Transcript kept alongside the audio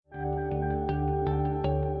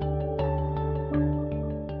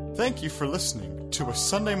Thank you for listening to a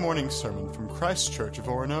Sunday morning sermon from Christ Church of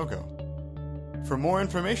Oronogo. For more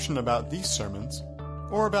information about these sermons,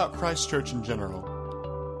 or about Christ Church in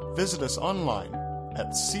general, visit us online at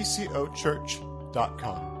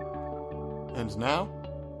ccochurch.com. And now,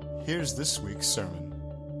 here's this week's sermon.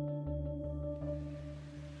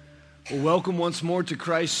 Well, welcome once more to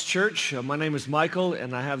Christ Church. My name is Michael,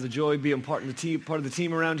 and I have the joy of being part of the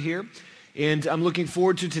team around here. And I'm looking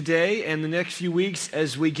forward to today and the next few weeks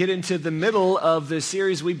as we get into the middle of the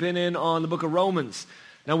series we've been in on the book of Romans.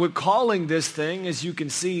 Now, we're calling this thing, as you can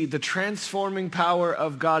see, the transforming power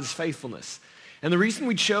of God's faithfulness. And the reason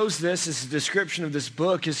we chose this as a description of this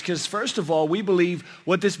book is because, first of all, we believe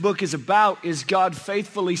what this book is about is God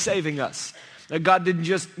faithfully saving us. That God didn't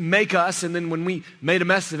just make us and then when we made a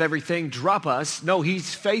mess of everything, drop us. No,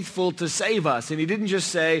 he's faithful to save us. And he didn't just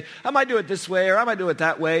say, I might do it this way or I might do it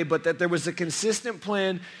that way, but that there was a consistent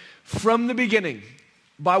plan from the beginning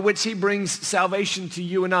by which he brings salvation to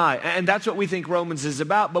you and I. And that's what we think Romans is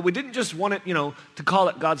about. But we didn't just want it, to call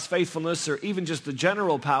it God's faithfulness or even just the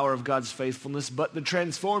general power of God's faithfulness, but the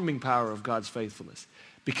transforming power of God's faithfulness.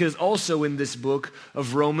 Because also in this book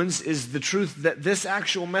of Romans is the truth that this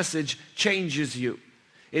actual message changes you.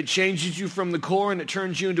 It changes you from the core and it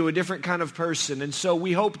turns you into a different kind of person. And so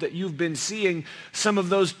we hope that you've been seeing some of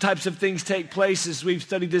those types of things take place as we've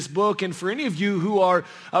studied this book. And for any of you who are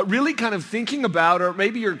really kind of thinking about, or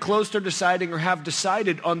maybe you're close to deciding or have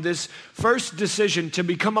decided on this first decision to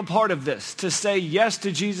become a part of this, to say yes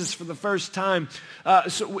to Jesus for the first time.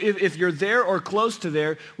 So if you're there or close to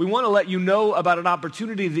there, we want to let you know about an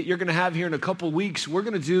opportunity that you're going to have here in a couple weeks. We're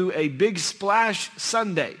going to do a Big Splash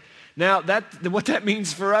Sunday. Now, what that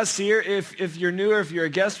means for us here, if you're new or if you're a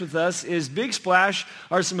guest with us, is Big Splash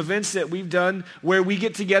are some events that we've done where we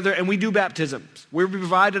get together and we do baptisms, where we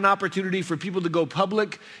provide an opportunity for people to go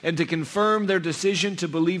public and to confirm their decision to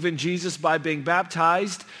believe in Jesus by being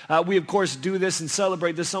baptized. We, of course, do this and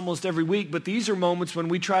celebrate this almost every week, but these are moments when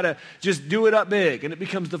we try to just do it up big and it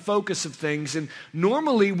becomes the focus of things. And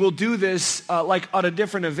normally we'll do this like on a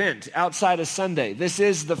different event outside of Sunday. This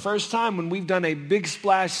is the first time when we've done a Big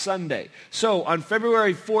Splash Sunday. So on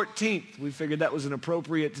February 14th, we figured that was an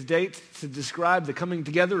appropriate date to describe the coming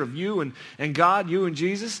together of you and God, you and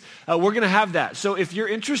Jesus. We're going to have that. So if you're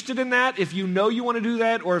interested in that, if you know you want to do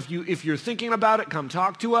that, or if you're thinking about it, come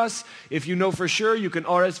talk to us. If you know for sure, you can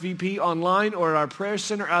RSVP online or at our prayer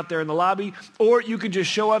center out there in the lobby, or you can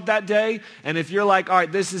just show up that day. And if you're like, all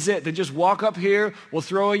right, this is it, then just walk up here. We'll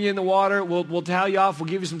throw you in the water. We'll towel you off. We'll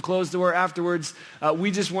give you some clothes to wear afterwards.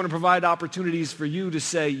 We just want to provide opportunities for you to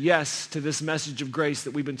say yes to this message of grace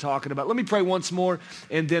that we've been talking about. Let me pray once more,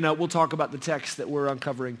 and then we'll talk about the text that we're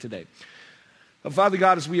uncovering today. Father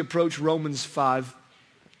God, as we approach Romans 5,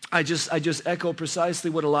 I just echo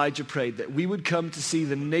precisely what Elijah prayed, that we would come to see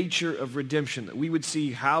the nature of redemption, that we would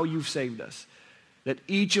see how you've saved us, that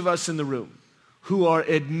each of us in the room who are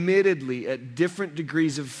admittedly at different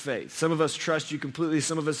degrees of faith, some of us trust you completely,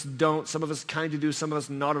 some of us don't, some of us kind of do, some of us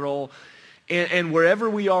not at all. And wherever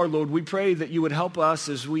we are, Lord, we pray that you would help us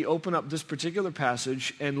as we open up this particular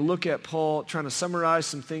passage and look at Paul trying to summarize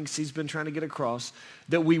some things he's been trying to get across,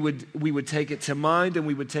 that we would take it to mind and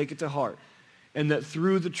we would take it to heart. And that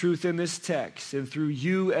through the truth in this text and through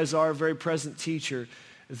you as our very present teacher,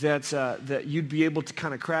 that you'd be able to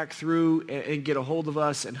kind of crack through and get a hold of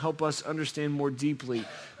us and help us understand more deeply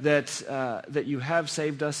that you have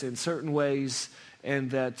saved us in certain ways,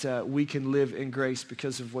 and that we can live in grace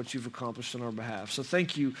because of what you've accomplished on our behalf. So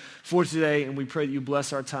thank you for today, and we pray that you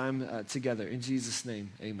bless our time together. In Jesus'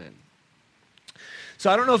 name, amen.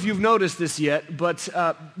 So I don't know if you've noticed this yet, but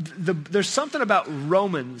there's something about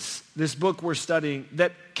Romans, this book we're studying,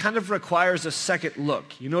 that kind of requires a second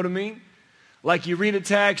look. You know what I mean? Like you read a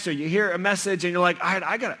text or you hear a message and you're like, all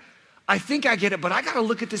right, I think I get it, but I got to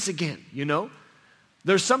look at this again,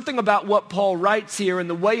 There's something about what Paul writes here and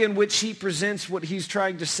the way in which he presents what he's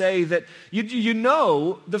trying to say that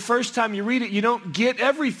the first time you read it, you don't get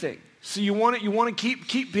everything. So you want to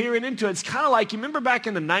keep peering into it. It's kind of like, you remember back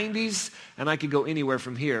in the 90s, and I could go anywhere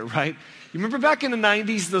from here, right? You remember back in the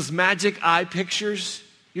 90s, those magic eye pictures?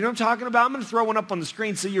 You know what I'm talking about? I'm going to throw one up on the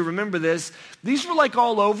screen so you remember this. These were like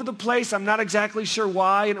all over the place. I'm not exactly sure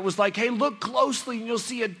why. And it was like, hey, look closely and you'll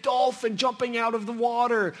see a dolphin jumping out of the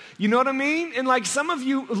water. You know what I mean? And like some of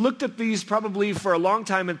you looked at these probably for a long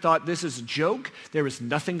time and thought, this is a joke. There is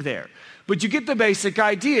nothing there. But you get the basic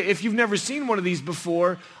idea. If you've never seen one of these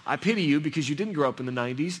before, I pity you because you didn't grow up in the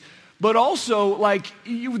 90s. But also,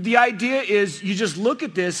 the idea is you just look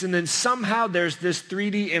at this and then somehow there's this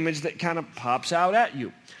 3D image that kind of pops out at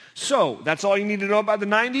you. So that's all you need to know about the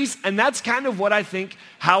 90s, and that's kind of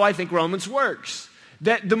how I think Romans works.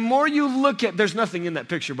 that the more you look at, there's nothing in that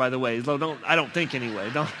picture, by the way. I don't think anyway.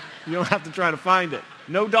 You don't have to try to find it.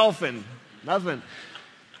 No dolphin, nothing.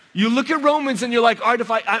 You look at Romans and you're like, all right,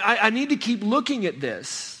 if I need to keep looking at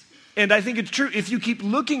this. And I think it's true. If you keep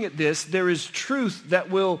looking at this, there is truth that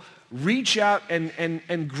will reach out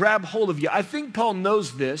and grab hold of you. I think Paul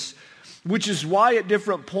knows this, which is why at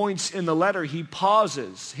different points in the letter he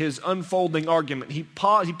pauses his unfolding argument. He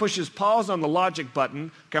pushes pause on the logic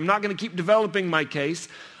button. Okay, I'm not going to keep developing my case.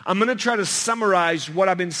 I'm going to try to summarize what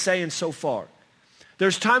I've been saying so far.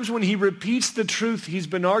 There's times when he repeats the truth he's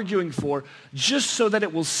been arguing for just so that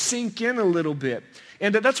it will sink in a little bit.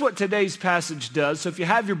 And that's what today's passage does. So if you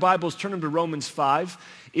have your Bibles, turn them to Romans 5.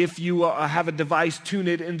 If you have a device, tune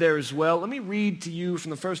it in there as well. Let me read to you from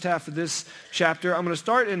the first half of this chapter. I'm going to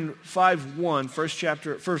start in 5:1,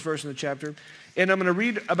 first verse in the chapter. And I'm going to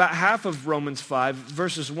read about half of Romans 5,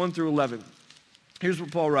 verses 1 through 11. Here's what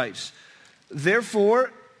Paul writes.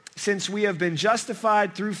 Therefore, since we have been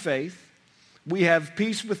justified through faith, we have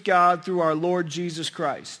peace with God through our Lord Jesus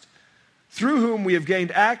Christ, through whom we have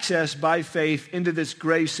gained access by faith into this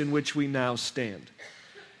grace in which we now stand.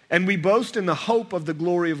 And we boast in the hope of the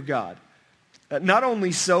glory of God. Not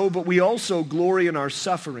only so, but we also glory in our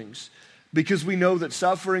sufferings, because we know that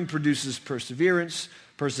suffering produces perseverance,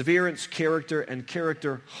 perseverance, character, and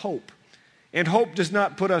character, hope. And hope does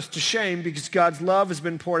not put us to shame, because God's love has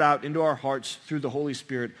been poured out into our hearts through the Holy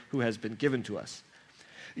Spirit who has been given to us.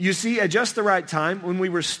 You see, at just the right time, when we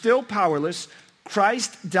were still powerless,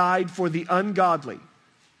 Christ died for the ungodly.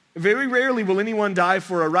 Very rarely will anyone die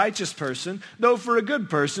for a righteous person, though for a good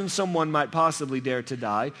person, someone might possibly dare to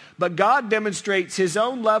die. But God demonstrates his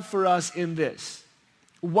own love for us in this.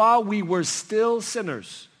 While we were still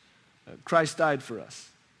sinners, Christ died for us.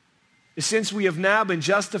 Since we have now been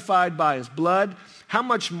justified by his blood, how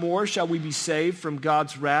much more shall we be saved from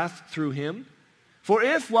God's wrath through him? For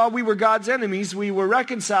if, while we were God's enemies, we were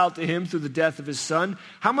reconciled to him through the death of his Son,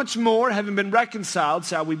 how much more, having been reconciled,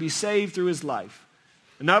 shall we be saved through his life?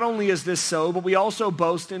 And not only is this so, but we also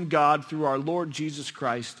boast in God through our Lord Jesus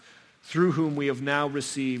Christ, through whom we have now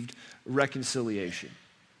received reconciliation.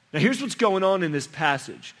 Now here's what's going on in this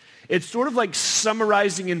passage. It's sort of like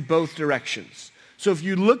summarizing in both directions. So if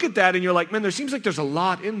you look at that and you're like, man, there seems like there's a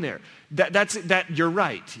lot in there. You're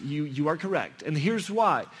right. You are correct. And here's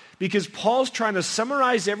why. Because Paul's trying to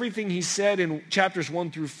summarize everything he said in chapters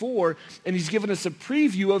 1 through 4, and he's given us a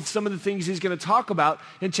preview of some of the things he's going to talk about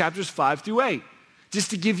in chapters 5 through 8.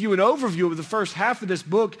 Just to give you an overview of the first half of this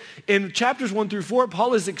book, in chapters 1 through 4,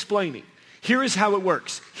 Paul is explaining, here is how it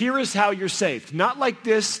works. Here is how you're saved. Not like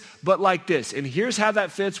this, but like this. And here's how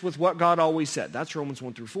that fits with what God always said. That's Romans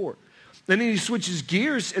 1 through 4. Then he switches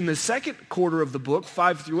gears in the second quarter of the book,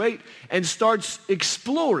 5 through 8, and starts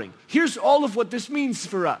exploring. Here's all of what this means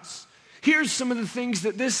for us. Here's some of the things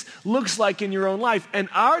that this looks like in your own life. And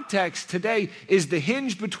our text today is the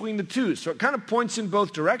hinge between the two. So it kind of points in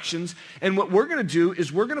both directions. And what we're going to do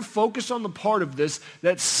is we're going to focus on the part of this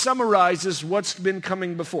that summarizes what's been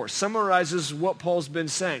coming before, summarizes what Paul's been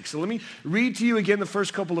saying. So let me read to you again the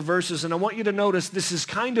first couple of verses. And I want you to notice this is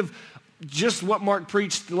kind of just what Mark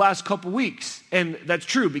preached the last couple weeks. And that's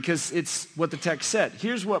true because it's what the text said.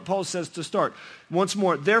 Here's what Paul says to start. Once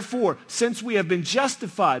more, therefore, since we have been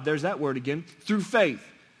justified, there's that word again, through faith,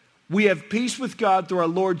 we have peace with God through our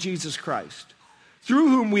Lord Jesus Christ, through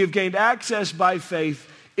whom we have gained access by faith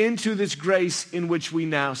into this grace in which we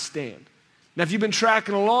now stand. Now, if you've been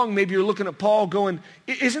tracking along, maybe you're looking at Paul going,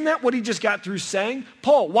 isn't that what he just got through saying?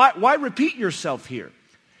 Paul, why repeat yourself here?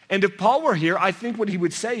 And if Paul were here, I think what he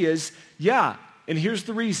would say is, yeah, and here's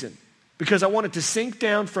the reason. Because I want it to sink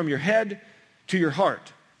down from your head to your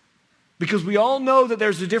heart. Because we all know that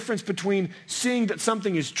there's a difference between seeing that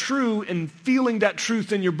something is true and feeling that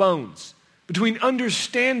truth in your bones. Between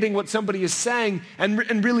understanding what somebody is saying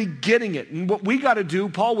and really getting it. And what we got to do,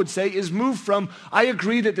 Paul would say, is move from, I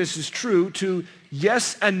agree that this is true, to,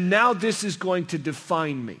 yes, and now this is going to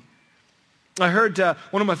define me. I heard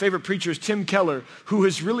one of my favorite preachers, Tim Keller, who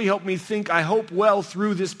has really helped me think, I hope, well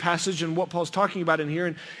through this passage and what Paul's talking about in here.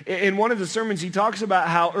 And in one of the sermons, he talks about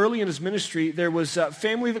how early in his ministry, there was a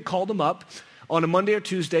family that called him up on a Monday or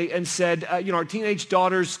Tuesday and said, our teenage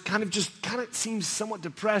daughter's kind of seems somewhat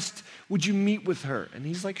depressed. Would you meet with her? And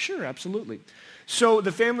he's like, sure, absolutely. So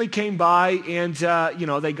the family came by and,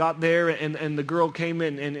 they got there and the girl came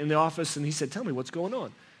in the office and he said, tell me what's going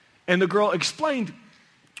on. And the girl explained,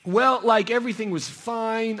 well, like everything was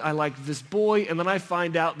fine. I liked this boy, and then I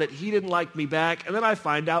find out that he didn't like me back, and then I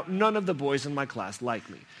find out none of the boys in my class like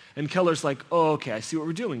me. And Keller's like, oh, okay, I see what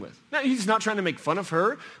we're dealing with. Now, he's not trying to make fun of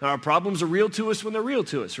her. Our problems are real to us when they're real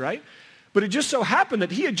to us, right? But it just so happened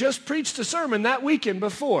that he had just preached a sermon that weekend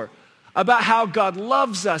before about how God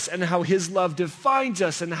loves us and how his love defines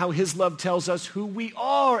us and how his love tells us who we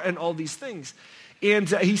are and all these things. And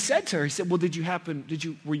he said to her, he said, well,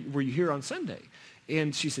 were you here on Sunday?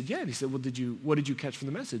 And she said, yeah. And he said, well, what did you catch from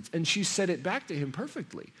the message? And she said it back to him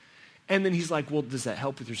perfectly. And then he's like, well, does that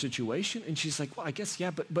help with your situation? And she's like, well, I guess,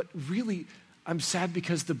 yeah, but really, I'm sad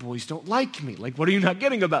because the boys don't like me. Like, what are you not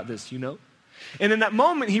getting about this, you know? And in that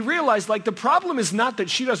moment, he realized, like, the problem is not that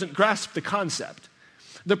she doesn't grasp the concept.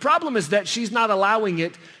 The problem is that she's not allowing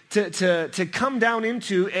it to come down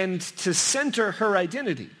into and to center her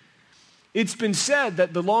identity. It's been said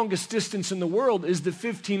that the longest distance in the world is the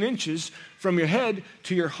 15 inches from your head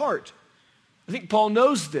to your heart. I think Paul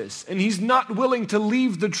knows this, and he's not willing to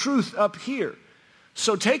leave the truth up here.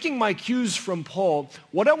 So taking my cues from Paul,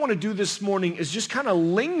 what I want to do this morning is just kind of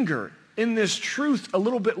linger in this truth a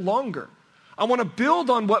little bit longer. I want to build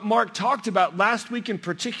on what Mark talked about last week in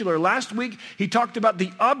particular. Last week, he talked about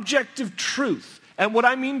the objective truth. And what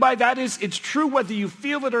I mean by that is it's true whether you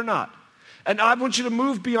feel it or not. And I want you to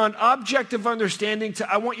move beyond objective understanding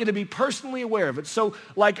to I want you to be personally aware of it. So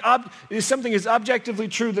like if something is objectively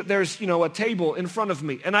true that there's, a table in front of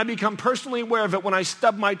me, and I become personally aware of it when I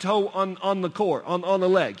stub my toe on the core, on the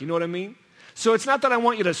leg. You know what I mean? So it's not that I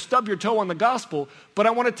want you to stub your toe on the gospel, but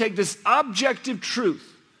I want to take this objective truth.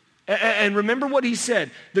 And remember what he said.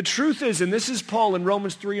 The truth is, and this is Paul in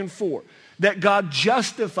Romans 3 and 4, that God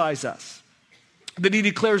justifies us. That he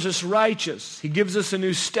declares us righteous. He gives us a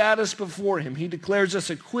new status before him. He declares us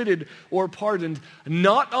acquitted or pardoned,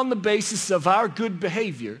 not on the basis of our good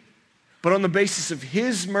behavior, but on the basis of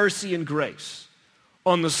his mercy and grace.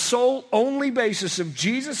 On the sole only basis of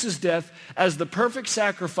Jesus' death as the perfect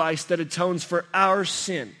sacrifice that atones for our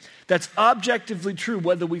sin. That's objectively true,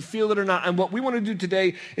 whether we feel it or not. And what we want to do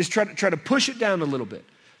today is try to push it down a little bit.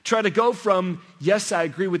 Try to go from, yes, I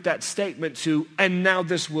agree with that statement, to, and now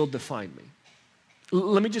this will define me.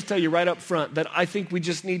 Let me just tell you right up front that I think we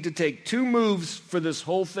just need to take 2 moves for this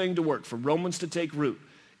whole thing to work, for Romans to take root.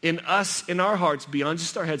 In us, in our hearts, beyond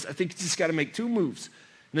just our heads, I think you just got to make 2 moves.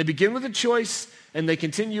 And they begin with a choice, and they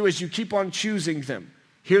continue as you keep on choosing them.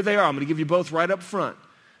 Here they are. I'm going to give you both right up front.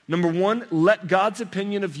 Number 1, let God's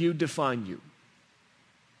opinion of you define you.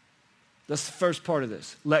 That's the first part of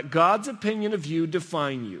this. Let God's opinion of you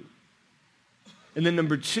define you. And then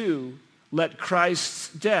number 2, let Christ's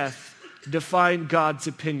death define God's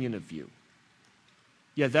opinion of you.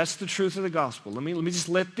 Yeah, that's the truth of the gospel. Let me just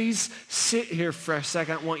let these sit here for a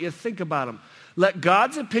second. I want you to think about them. Let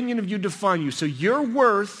God's opinion of you define you. So your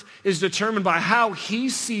worth is determined by how he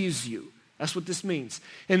sees you. That's what this means.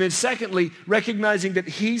 And then secondly, recognizing that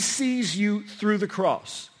he sees you through the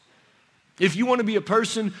cross. If you want to be a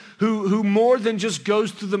person who more than just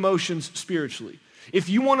goes through the motions spiritually, if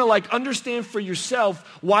you want to understand for yourself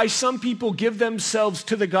why some people give themselves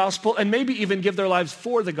to the gospel and maybe even give their lives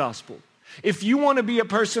for the gospel. If you want to be a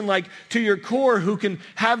person to your core who can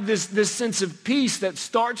have this sense of peace that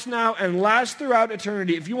starts now and lasts throughout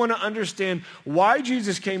eternity. If you want to understand why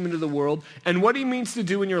Jesus came into the world and what he means to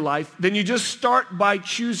do in your life, then you just start by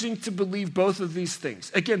choosing to believe both of these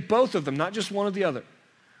things. Again, both of them, not just one or the other.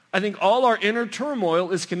 I think all our inner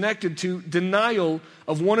turmoil is connected to denial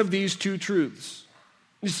of one of these 2 truths.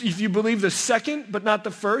 If you believe the second, but not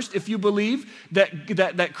the first, if you believe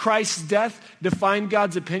that Christ's death defined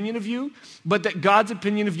God's opinion of you, but that God's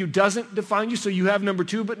opinion of you doesn't define you, so you have number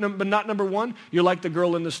 2, but not number 1, you're like the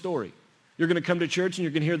girl in the story. You're going to come to church and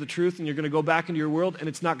you're going to hear the truth and you're going to go back into your world and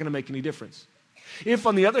it's not going to make any difference. If,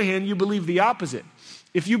 on the other hand, you believe the opposite,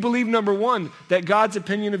 if you believe number 1, that God's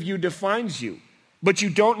opinion of you defines you, but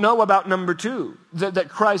you don't know about number 2, that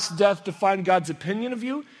Christ's death defined God's opinion of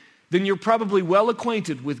you, then you're probably well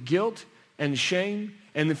acquainted with guilt and shame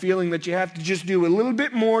and the feeling that you have to just do a little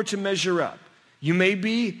bit more to measure up. You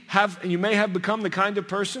may have become the kind of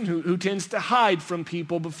person who tends to hide from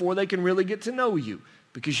people before they can really get to know you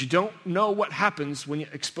because you don't know what happens when you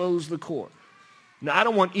expose the core. Now, I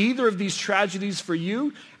don't want either of these tragedies for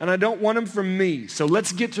you, and I don't want them for me. So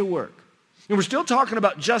let's get to work. And we're still talking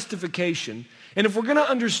about justification. And if we're going to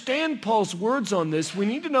understand Paul's words on this, we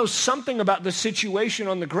need to know something about the situation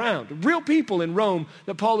on the ground. Real people in Rome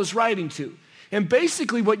that Paul is writing to. And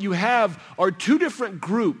basically what you have are 2 different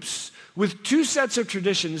groups with 2 sets of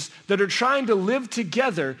traditions that are trying to live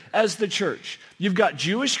together as the church. You've got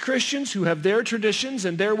Jewish Christians who have their traditions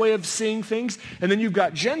and their way of seeing things, and then you've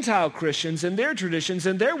got Gentile Christians and their traditions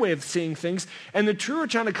and their way of seeing things, and the 2 are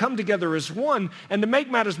trying to come together as one. And to make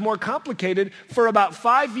matters more complicated, for about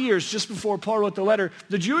 5 years, just before Paul wrote the letter,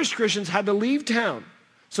 the Jewish Christians had to leave town.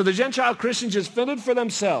 So the Gentile Christians just fended for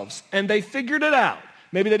themselves, and they figured it out.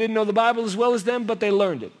 Maybe they didn't know the Bible as well as them, but they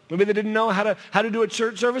learned it. Maybe they didn't know how to do a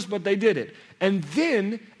church service, but they did it. And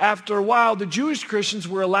then, after a while, the Jewish Christians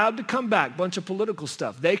were allowed to come back, bunch of political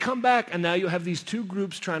stuff. They come back, and now you have these two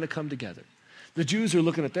groups trying to come together. The Jews are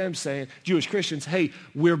looking at them saying, Jewish Christians, hey,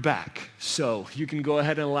 we're back. So you can go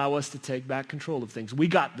ahead and allow us to take back control of things. We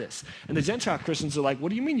got this. And the Gentile Christians are like,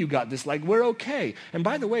 what do you mean you got this? Like, we're okay. And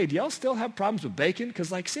by the way, do y'all still have problems with bacon?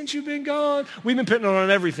 Because like, since you've been gone, we've been putting it on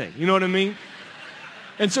everything. You know what I mean?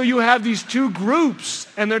 And so you have these two groups,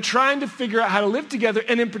 and they're trying to figure out how to live together.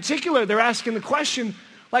 And in particular, they're asking the question,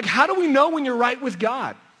 like, how do we know when you're right with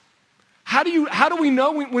God? How do we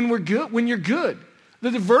know when we're good, when you're good?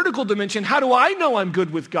 The vertical dimension, how do I know I'm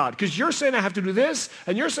good with God? Because you're saying I have to do this,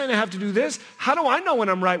 and you're saying I have to do this. How do I know when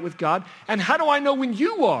I'm right with God? And how do I know when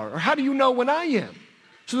you are? Or how do you know when I am?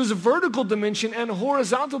 So there's a vertical dimension and a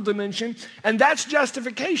horizontal dimension, and that's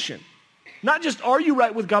justification. Not just are you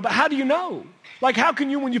right with God, but how do you know? Like how can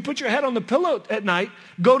you, when you put your head on the pillow at night,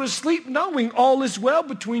 go to sleep knowing all is well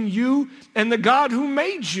between you and the God who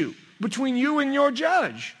made you, between you and your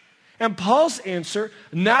judge? And Paul's answer,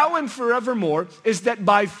 now and forevermore, is that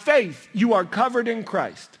by faith you are covered in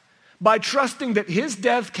Christ. By trusting that his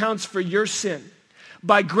death counts for your sin.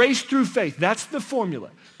 By grace through faith. That's the formula.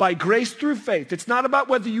 By grace through faith. It's not about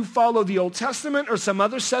whether you follow the Old Testament or some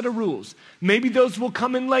other set of rules. Maybe those will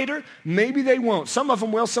come in later. Maybe they won't. Some of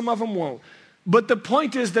them will, some of them won't. But the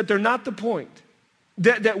point is that they're not the point.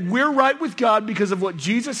 That we're right with God because of what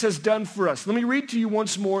Jesus has done for us. Let me read to you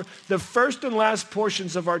once more the first and last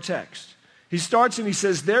portions of our text. He starts and he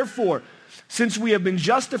says, therefore, since we have been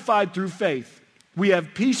justified through faith, we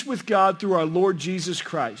have peace with God through our Lord Jesus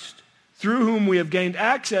Christ, through whom we have gained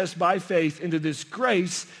access by faith into this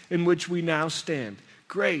grace in which we now stand.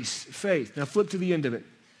 Grace, faith. Now flip to the end of it.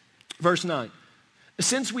 Verse 9.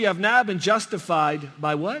 Since we have now been justified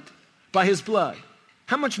by what? By his blood.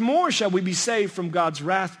 How much more shall we be saved from God's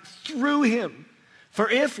wrath through him? For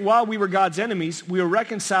if, while we were God's enemies, we were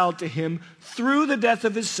reconciled to him through the death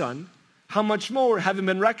of his son, how much more, having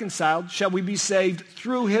been reconciled, shall we be saved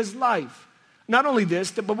through his life? Not only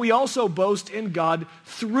this, but we also boast in God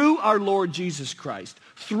through our Lord Jesus Christ,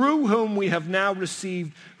 through whom we have now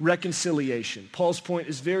received reconciliation. Paul's point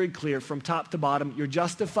is very clear from top to bottom. You're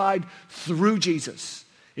justified through Jesus.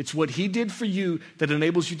 It's what he did for you that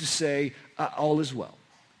enables you to say, all is well.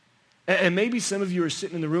 And maybe some of you are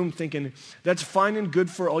sitting in the room thinking, that's fine and good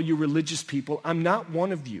for all you religious people. I'm not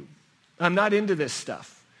one of you. I'm not into this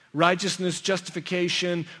stuff. Righteousness,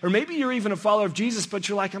 justification, or maybe you're even a follower of Jesus, but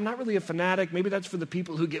you're like, I'm not really a fanatic. Maybe that's for the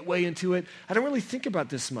people who get way into it. I don't really think about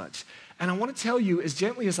this much. And I want to tell you as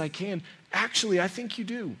gently as I can, actually, I think you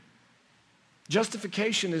do.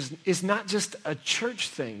 Justification is not just a church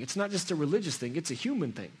thing. It's not just a religious thing. It's a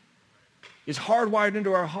human thing. It's hardwired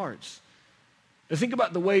into our hearts. Now think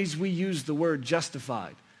about the ways we use the word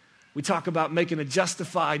justified. We talk about making a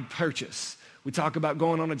justified purchase. We talk about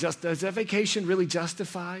going on is that vacation really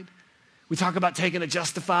justified? We talk about taking a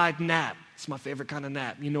justified nap. It's my favorite kind of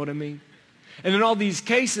nap. You know what I mean? And in all these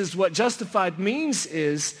cases, what justified means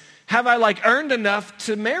is, have I earned enough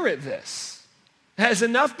to merit this? Has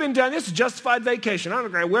enough been done? This is justified vacation. I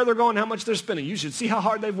don't care where they're going, how much they're spending. You should see how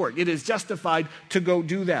hard they've worked. It is justified to go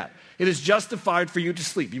do that. It is justified for you to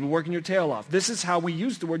sleep. You've been working your tail off. This is how we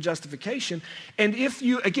use the word justification. And if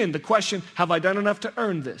you, again, the question, have I done enough to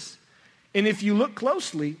earn this? And if you look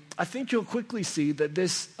closely, I think you'll quickly see that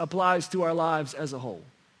this applies to our lives as a whole.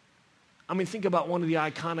 I mean, think about one of the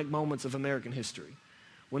iconic moments of American history,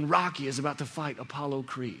 when Rocky is about to fight Apollo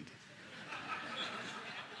Creed.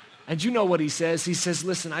 And you know what he says? He says,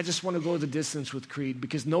 listen, I just want to go the distance with Creed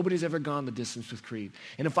because nobody's ever gone the distance with Creed.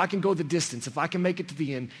 And if I can go the distance, if I can make it to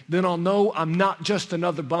the end, then I'll know I'm not just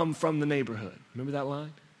another bum from the neighborhood. Remember that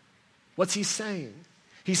line? What's he saying?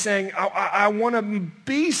 He's saying, I want to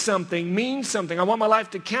be something, mean something. I want my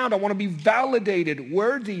life to count. I want to be validated,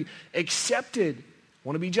 worthy, accepted. I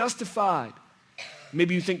want to be justified.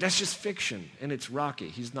 Maybe you think that's just fiction, and it's Rocky.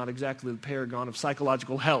 He's not exactly the paragon of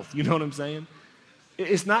psychological health. You know what I'm saying?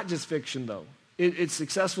 It's not just fiction, though. It's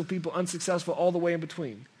successful people, unsuccessful, all the way in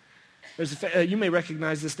between. You may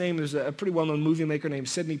recognize this name. There's a pretty well-known movie maker named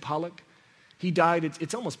Sidney Pollack. He died,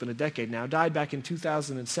 it's almost been a decade now, died back in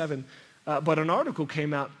 2007. But an article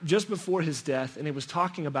came out just before his death, and it was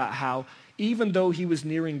talking about how even though he was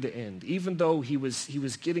nearing the end, even though he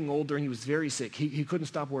was getting older and he was very sick, he couldn't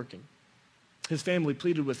stop working. His family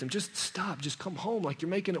pleaded with him, just stop, just come home, like you're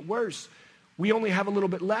making it worse. We only have a little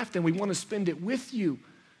bit left, and we want to spend it with you.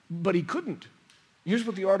 But he couldn't. Here's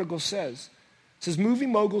what the article says. It says, movie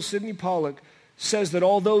mogul Sidney Pollack says that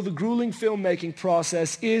although the grueling filmmaking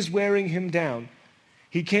process is wearing him down,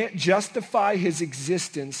 He can't justify his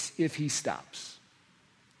existence if he stops.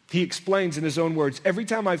 He explains in his own words, every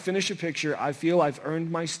time I finish a picture, I feel I've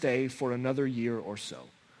earned my stay for another year or so.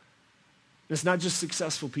 It's not just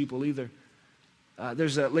successful people either.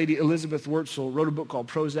 There's a lady, Elizabeth Wurtzel, wrote a book called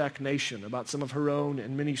Prozac Nation about some of her own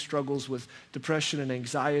and many struggles with depression and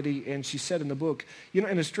anxiety. And she said in the book, in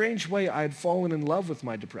a strange way, I had fallen in love with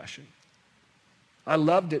my depression. I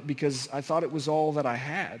loved it because I thought it was all that I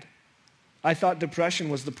had. I thought depression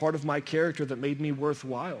was the part of my character that made me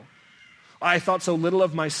worthwhile. I thought so little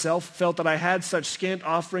of myself, felt that I had such scant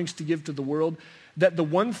offerings to give to the world, that the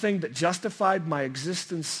one thing that justified my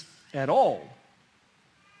existence at all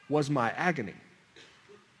was my agony.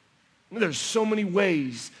 There's so many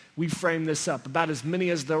ways we frame this up, about as many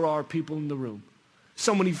as there are people in the room.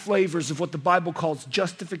 So many flavors of what the Bible calls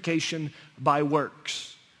justification by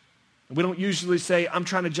works. We don't usually say, I'm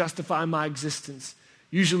trying to justify my existence.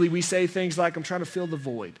 Usually we say things like, I'm trying to fill the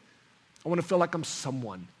void. I want to feel like I'm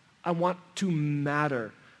someone. I want to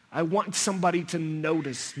matter. I want somebody to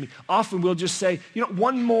notice me. Often we'll just say,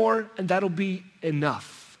 one more and that'll be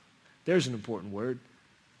enough. There's an important word.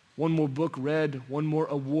 One more book read, one more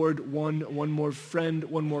award won, one more friend,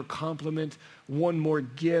 one more compliment, one more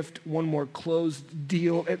gift, one more closed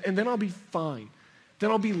deal, and then I'll be fine.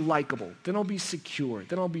 Then I'll be likable. Then I'll be secure.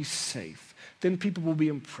 Then I'll be safe. Then people will be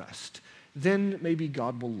impressed. Then maybe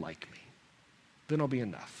God will like me. Then I'll be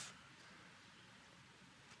enough.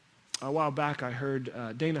 A while back I heard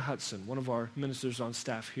Dana Hudson, one of our ministers on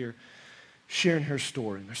staff here, sharing her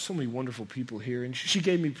story. And there's so many wonderful people here. And she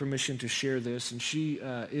gave me permission to share this. And she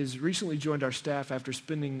is recently joined our staff after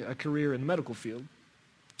spending a career in the medical field.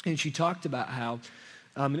 And she talked about how,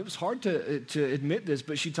 and it was hard to admit this,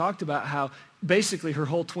 but she talked about how basically her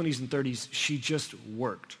whole 20s and 30s, she just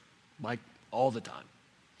worked, like all the time.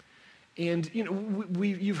 And,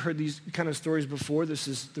 you've heard these kind of stories before. This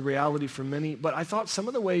is the reality for many. But I thought some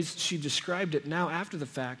of the ways she described it now after the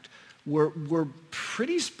fact were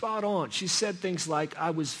pretty spot on. She said things like, I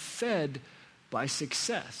was fed by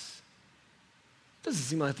success. Doesn't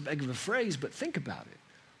seem like that big of a phrase, but think about it.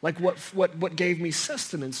 Like what gave me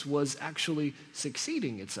sustenance was actually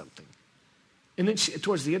succeeding at something. And then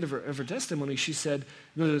towards the end of her testimony, she said,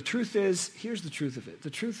 the truth is, here's the truth of it. The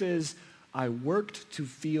truth is, I worked to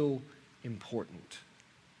feel important.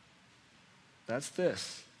 That's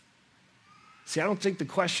this. See, I don't think the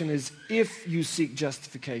question is if you seek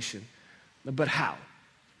justification, but how.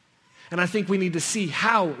 And I think we need to see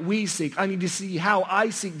how we seek. I need to see how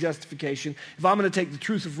I seek justification if I'm going to take the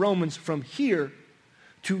truth of Romans from here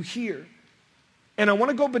to here. And I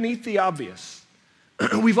want to go beneath the obvious.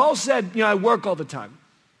 We've all said, I work all the time,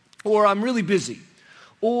 or I'm really busy,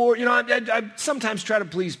 or, I sometimes try to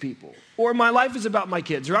please people, or my life is about my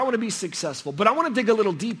kids, or I want to be successful. But I want to dig a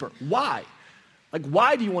little deeper. Why? Like,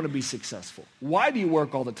 why do you want to be successful? Why do you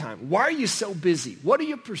work all the time? Why are you so busy? What are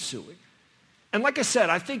you pursuing? And like I said,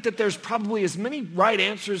 I think that there's probably as many right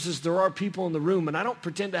answers as there are people in the room, and I don't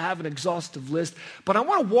pretend to have an exhaustive list, but I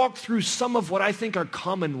want to walk through some of what I think are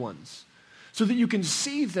common ones so that you can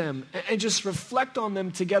see them and just reflect on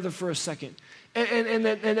them together for a second. And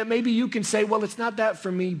that maybe you can say, well, it's not that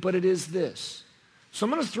for me, but it is this. So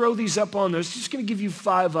I'm going to throw these up on there. I'm just going to give you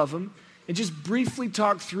 5 of them and just briefly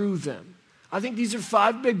talk through them. I think these are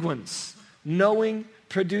 5 big ones: knowing,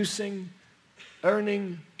 producing,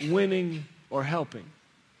 earning, winning, or helping.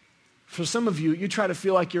 For some of you, you try to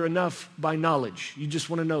feel like you're enough by knowledge. You just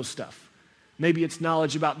want to know stuff. Maybe it's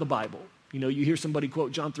knowledge about the Bible. You hear somebody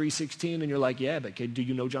quote John 3:16 and you're like, yeah, but do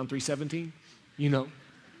you know John 3:17?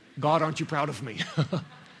 God, aren't you proud of me?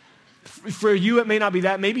 For you, it may not be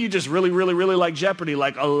that. Maybe you just really, really, really like Jeopardy,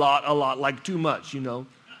 like a lot, like too much, Or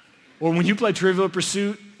when you play Trivial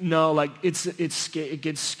Pursuit, no, like it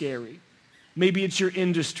gets scary. Maybe it's your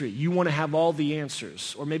industry. You want to have all the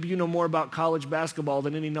answers. Or maybe you know more about college basketball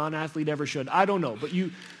than any non-athlete ever should. I don't know, but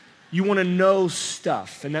you want to know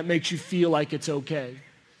stuff, and that makes you feel like it's okay.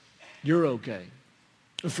 You're okay.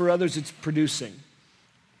 For others, it's producing.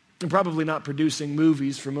 And probably not producing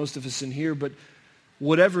movies for most of us in here, but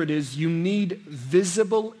whatever it is, you need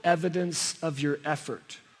visible evidence of your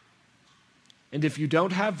effort. And if you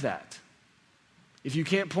don't have that, if you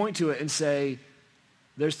can't point to it and say,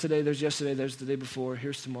 there's today, there's yesterday, there's the day before,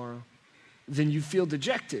 here's tomorrow, then you feel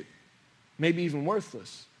dejected, maybe even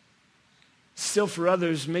worthless. Still for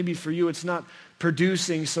others, maybe for you, it's not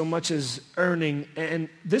producing so much as earning. And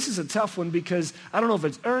this is a tough one because I don't know if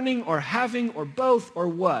it's earning or having or both or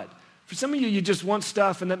what. For some of you, you just want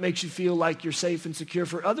stuff and that makes you feel like you're safe and secure.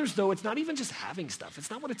 For others, though, it's not even just having stuff. It's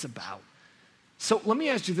not what it's about. So let me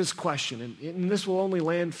ask you this question, and this will only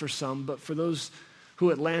land for some, but for those who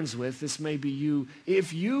it lands with. This may be you.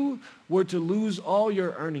 If you were to lose all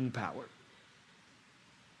your earning power,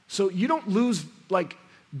 so you don't lose like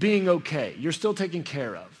being okay. You're still taken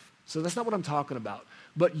care of. So that's not what I'm talking about.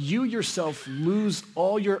 But you yourself lose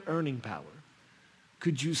all your earning power.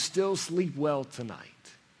 Could you still sleep well tonight?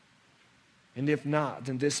 And if not,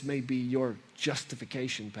 then this may be your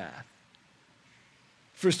justification path.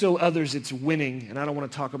 For still others, it's winning. And I don't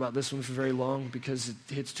want to talk about this one for very long because it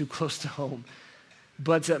hits too close to home.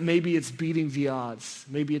 But maybe it's beating the odds.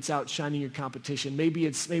 Maybe it's outshining your competition. Maybe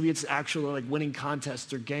it's actually like winning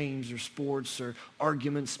contests or games or sports or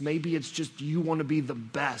arguments. Maybe it's just you want to be the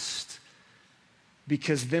best.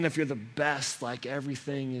 Because then if you're the best, like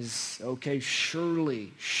everything is okay.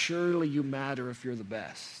 Surely you matter if you're the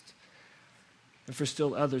best. And for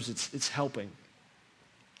still others, it's helping.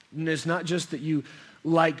 And it's not just that you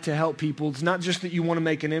like to help people. It's not just that you want to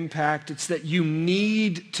make an impact. It's that you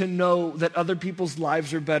need to know that other people's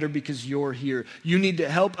lives are better because you're here. You need to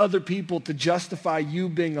help other people to justify you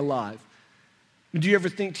being alive. Do you ever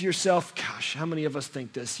think to yourself, gosh, how many of us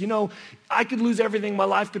think this? You know, I could lose everything, my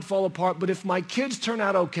life could fall apart, but if my kids turn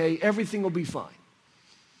out okay, everything will be fine.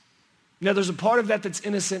 Now, there's a part of that that's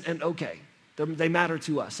innocent and okay. They matter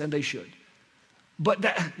to us, and they should. But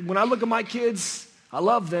when I look at my kids, I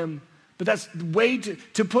love them, but that's the way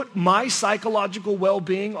to put my psychological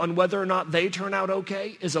well-being on whether or not they turn out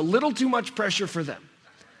okay is a little too much pressure for them.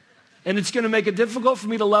 And it's going to make it difficult for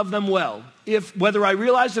me to love them well. If, whether I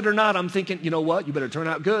realize it or not, I'm thinking, you know what, you better turn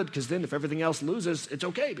out good, because then if everything else loses, it's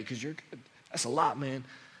okay because you're good. That's a lot, man.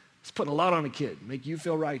 It's putting a lot on a kid, make you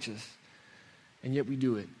feel righteous. And yet we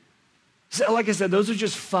do it. So like I said, those are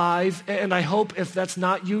just 5. And I hope if that's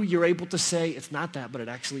not you, you're able to say, it's not that, but it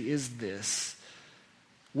actually is this.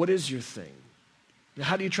 What is your thing? Now,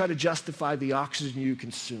 how do you try to justify the oxygen you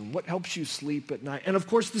consume? What helps you sleep at night? And of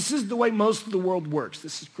course, this is the way most of the world works.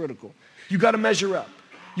 This is critical. You got to measure up.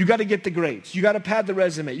 You got to get the grades. You got to pad the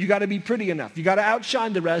resume. You got to be pretty enough. You got to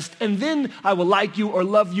outshine the rest. And then I will like you or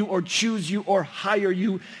love you or choose you or hire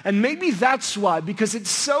you. And maybe that's why, because it's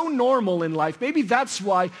so normal in life, maybe that's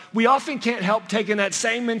why we often can't help taking that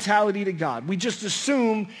same mentality to God. We just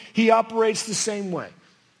assume he operates the same way.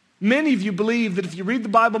 Many of you believe that if you read the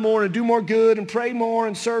Bible more and do more good and pray more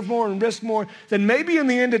and serve more and risk more, then maybe in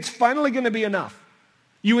the end it's finally going to be enough.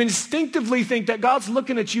 You instinctively think that God's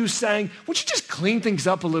looking at you saying, would you just clean things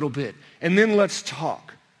up a little bit and then let's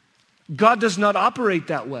talk. God does not operate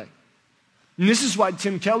that way. And this is why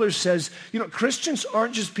Tim Keller says, Christians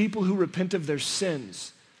aren't just people who repent of their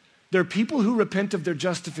sins. They're people who repent of their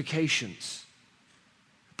justifications.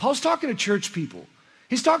 Paul's talking to church people.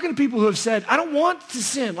 He's talking to people who have said, I don't want to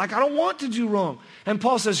sin, I don't want to do wrong. And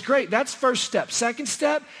Paul says, great, that's first step. Second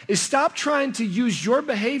step is stop trying to use your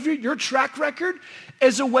behavior, your track record,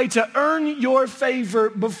 as a way to earn your favor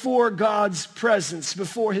before God's presence,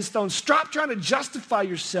 before his throne. Stop trying to justify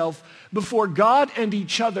yourself before God and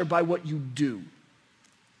each other by what you do.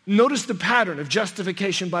 Notice the pattern of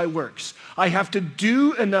justification by works. I have to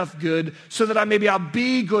do enough good so that I'll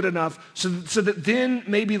be good enough so that then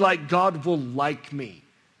maybe God will like me.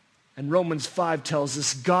 And Romans 5 tells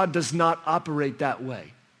us God does not operate that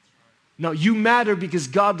way. No, you matter because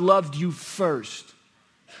God loved you first.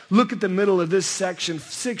 Look at the middle of this section,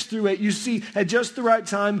 6 through 8. You see, at just the right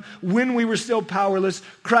time, when we were still powerless,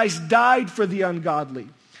 Christ died for the ungodly.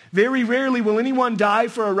 Very rarely will anyone die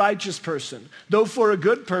for a righteous person, though for a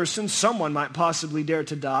good person, someone might possibly dare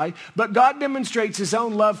to die. But God demonstrates his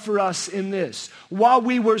own love for us in this. While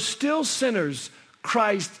we were still sinners,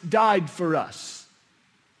 Christ died for us.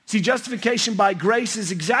 See, justification by grace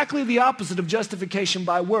is exactly the opposite of justification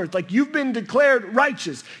by works. You've been declared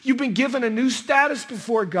righteous. You've been given a new status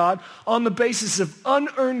before God on the basis of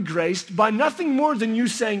unearned grace by nothing more than you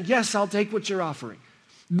saying, yes, I'll take what you're offering.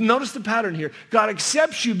 Notice the pattern here. God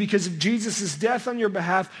accepts you because of Jesus' death on your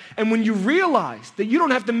behalf. And when you realize that you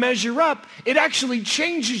don't have to measure up, it actually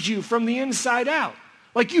changes you from the inside out.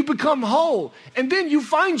 You become whole. And then you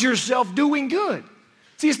find yourself doing good.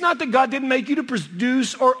 See, it's not that God didn't make you to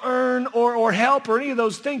produce or earn or help or any of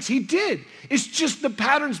those things. He did. It's just the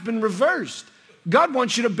pattern's been reversed. God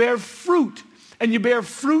wants you to bear fruit. And you bear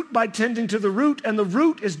fruit by tending to the root. And the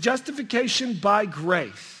root is justification by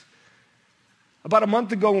grace. About a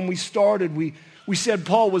month ago when we started, we said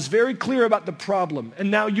Paul was very clear about the problem.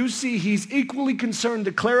 And now you see he's equally concerned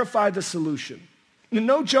to clarify the solution.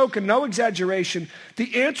 No joke and no exaggeration,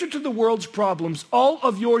 the answer to the world's problems, all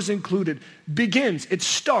of yours included, it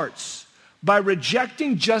starts by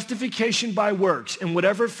rejecting justification by works in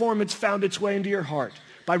whatever form it's found its way into your heart.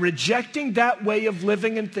 by rejecting that way of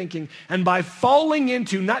living and thinking, and by falling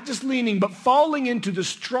into, not just leaning, but falling into the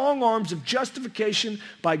strong arms of justification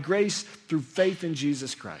by grace through faith in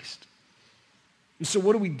Jesus Christ. And so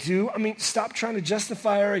what do? Stop trying to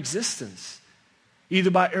justify our existence,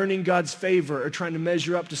 either by earning God's favor or trying to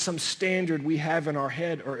measure up to some standard we have in our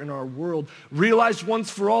head or in our world. Realize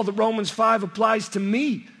once for all that Romans 5 applies to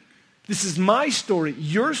me. This is my story,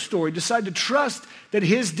 your story. Decide to trust that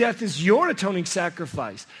his death is your atoning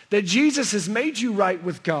sacrifice, that Jesus has made you right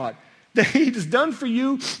with God, that he has done for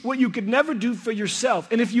you what you could never do for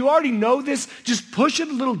yourself. And if you already know this, just push it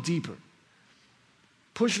a little deeper.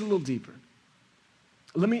 Push it a little deeper.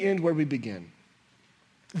 Let me end where we begin.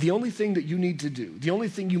 The only thing that you need to do, the only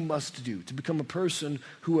thing you must do to become a person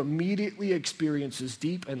who immediately experiences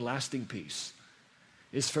deep and lasting peace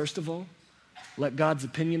is, first of all, let God's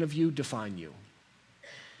opinion of you define you.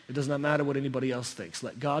 It does not matter what anybody else thinks.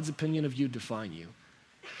 Let God's opinion of you define you.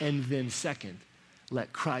 And then second,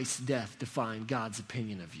 let Christ's death define God's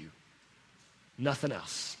opinion of you. Nothing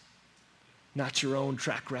else. Not your own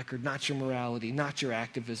track record, not your morality, not your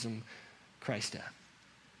activism, Christ's death.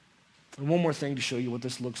 And one more thing to show you what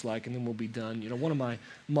this looks like, and then we'll be done. One of my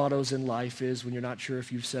mottos in life is, when you're not sure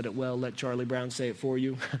if you've said it well, let Charlie Brown say it for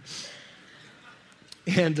you.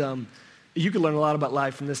 And you can learn a lot about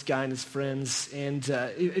life from this guy and his friends. And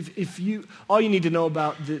all you need to know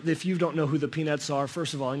about, if you don't know who the Peanuts are,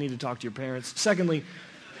 first of all, you need to talk to your parents. Secondly,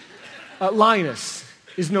 Linus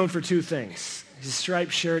is known for two things: his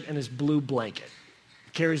striped shirt and his blue blanket.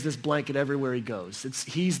 He carries this blanket everywhere he goes.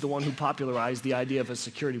 He's the one who popularized the idea of a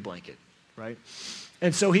security blanket, right?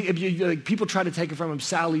 And so people try to take it from him.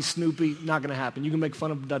 Sally, Snoopy, not going to happen. You can make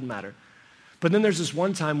fun of him, doesn't matter. But then there's this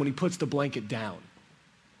one time when he puts the blanket down.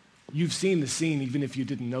 You've seen the scene even if you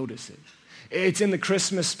didn't notice it. It's in the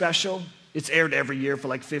Christmas special. It's aired every year for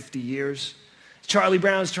like 50 years. Charlie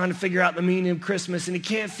Brown's trying to figure out the meaning of Christmas, and he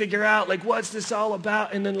can't figure out, what's this all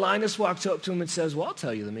about? And then Linus walks up to him and says, well, I'll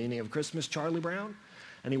tell you the meaning of Christmas, Charlie Brown.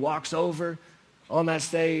 And he walks over on that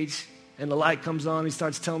stage, and the light comes on. He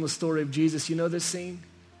starts telling the story of Jesus. You know this scene?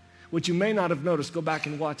 What you may not have noticed, go back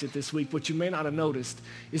and watch it this week. What you may not have noticed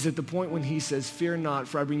is at the point when he says, fear not,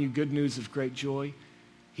 for I bring you good news of great joy,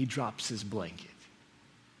 he drops his blanket.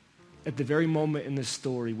 At the very moment in this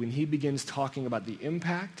story when he begins talking about the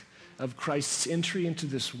impact of Christ's entry into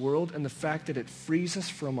this world and the fact that it frees us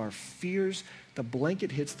from our fears, the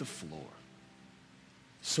blanket hits the floor.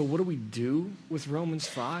 So what do we do with Romans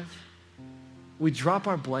 5? We drop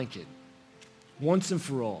our blanket once and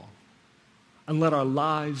for all and let our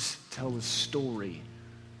lives tell the story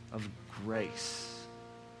of grace.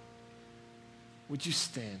 Would you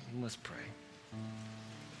stand and let's pray?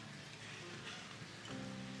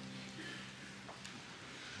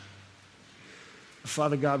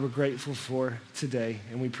 Father God, we're grateful for today,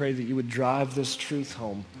 and we pray that you would drive this truth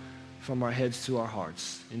home from our heads to our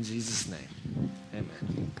hearts. In Jesus' name,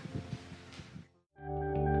 amen.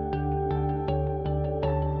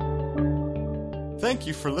 Thank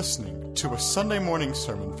you for listening to a Sunday morning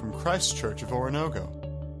sermon from Christ Church of Oronogo.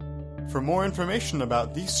 For more information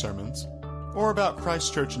about these sermons, or about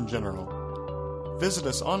Christ Church in general, visit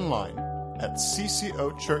us online at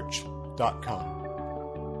ccochurch.com.